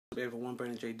everyone?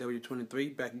 Brandon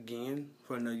JW23 back again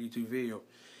for another YouTube video.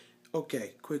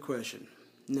 Okay, quick question.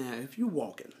 Now, if you're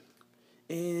walking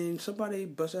and somebody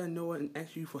busts out of nowhere and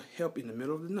asks you for help in the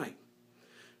middle of the night,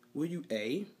 will you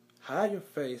A, hide your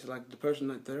face like the person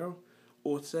right there,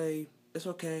 or say, it's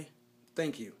okay,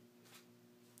 thank you?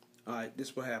 Alright, this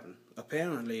is what happened.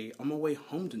 Apparently, on my way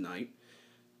home tonight,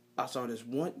 I saw this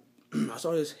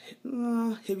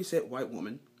heavy-set white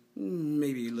woman,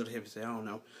 maybe a little heavy-set, I don't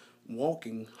know,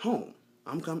 walking home.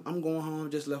 I'm going home,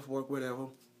 just left work, whatever,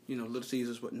 Little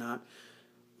Caesars, whatnot.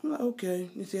 I'm like, okay,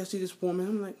 you see, I see this woman,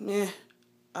 I'm like,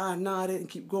 I nodded and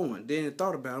keep going. Then I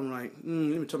thought about it, I'm like, let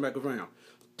me turn back around.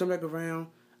 Turn back around,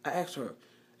 I asked her,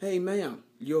 hey, ma'am,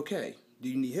 you okay? Do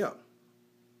you need help?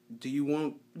 Do you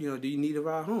want, do you need a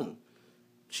ride home?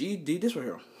 She did this right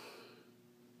here.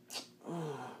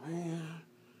 Oh, man.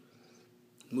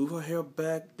 Move her hair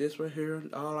back, this right here,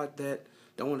 all like that.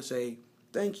 Don't want to say,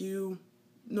 thank you,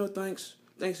 no thanks,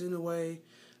 thanks in a way.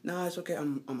 Nah, it's okay,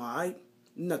 I'm alright.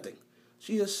 Nothing.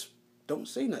 She just don't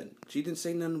say nothing. She didn't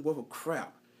say nothing worth a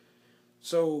crap.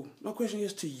 So, my question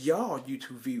is to y'all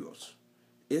YouTube viewers.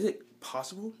 Is it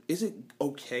possible? Is it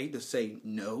okay to say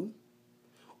no?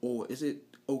 Or is it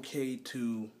okay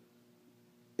to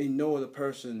ignore the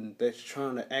person that's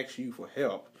trying to ask you for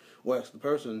help? Or ask the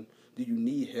person, do you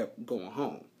need help going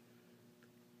home?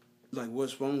 Like,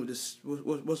 what's wrong with this?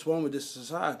 What's wrong with this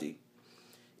society?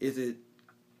 Is it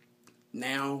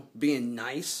now being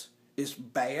nice is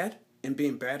bad and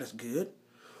being bad is good?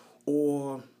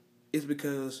 Or is it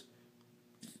because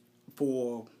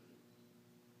for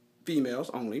females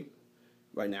only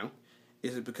right now?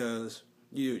 Is it because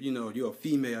you're a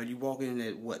female, you walk in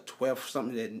at 12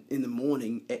 something in the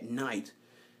morning at night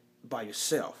by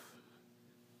yourself?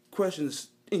 Questions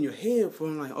in your head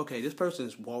from like, okay, this person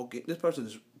is walking, this person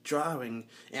is driving,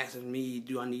 asking me,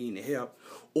 do I need any help?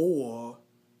 Or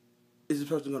is this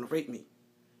person going to rape me?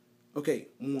 Okay,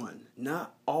 1,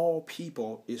 not all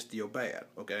people is still bad,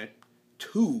 okay?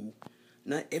 2,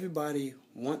 not everybody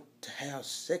want to have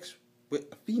sex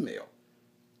with a female.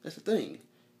 That's the thing.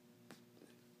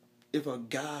 If a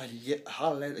guy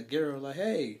holler at a girl like,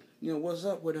 hey, what's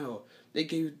up with her? They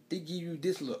give you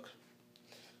this look.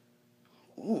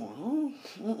 Or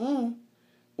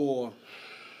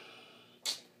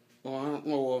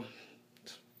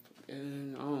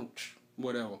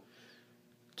whatever.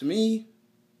 To me,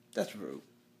 that's rude.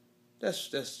 That's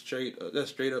straight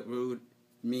up rude,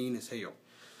 mean as hell.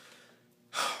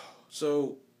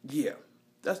 So yeah,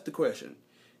 that's the question.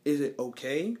 Is it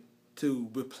okay to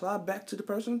reply back to the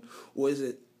person, or is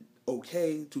it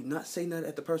okay to not say nothing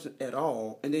at the person at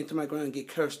all, and then turn my ground and get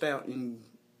cursed out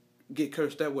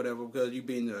whatever because you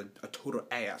being a total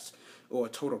ass or a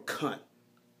total cunt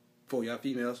for y'all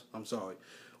females? I'm sorry,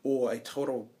 or a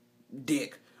total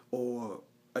dick or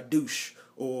a douche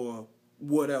or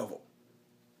whatever.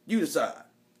 You decide.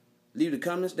 Leave the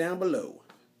comments down below.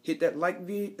 Hit that like,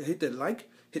 hit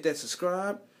that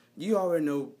subscribe. You already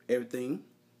know everything.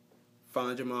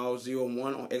 Find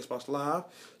Jamal01 on Xbox Live,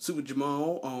 Super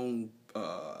Jamal on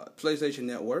PlayStation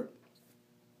Network,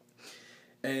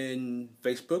 and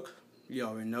Facebook. You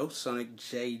already know Sonic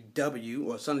JW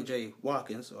or Sonic J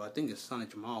Watkins, or I think it's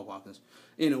Sonic Jamal Watkins.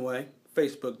 Anyway,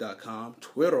 Facebook.com,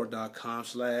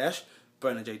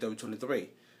 Twitter.com/BrandonJW23.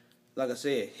 Like I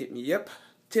said, hit me up.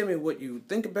 Tell me what you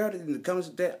think about it in the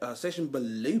comments section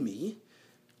below me.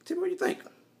 Tell me what you think.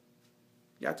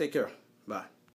 Y'all take care. Bye.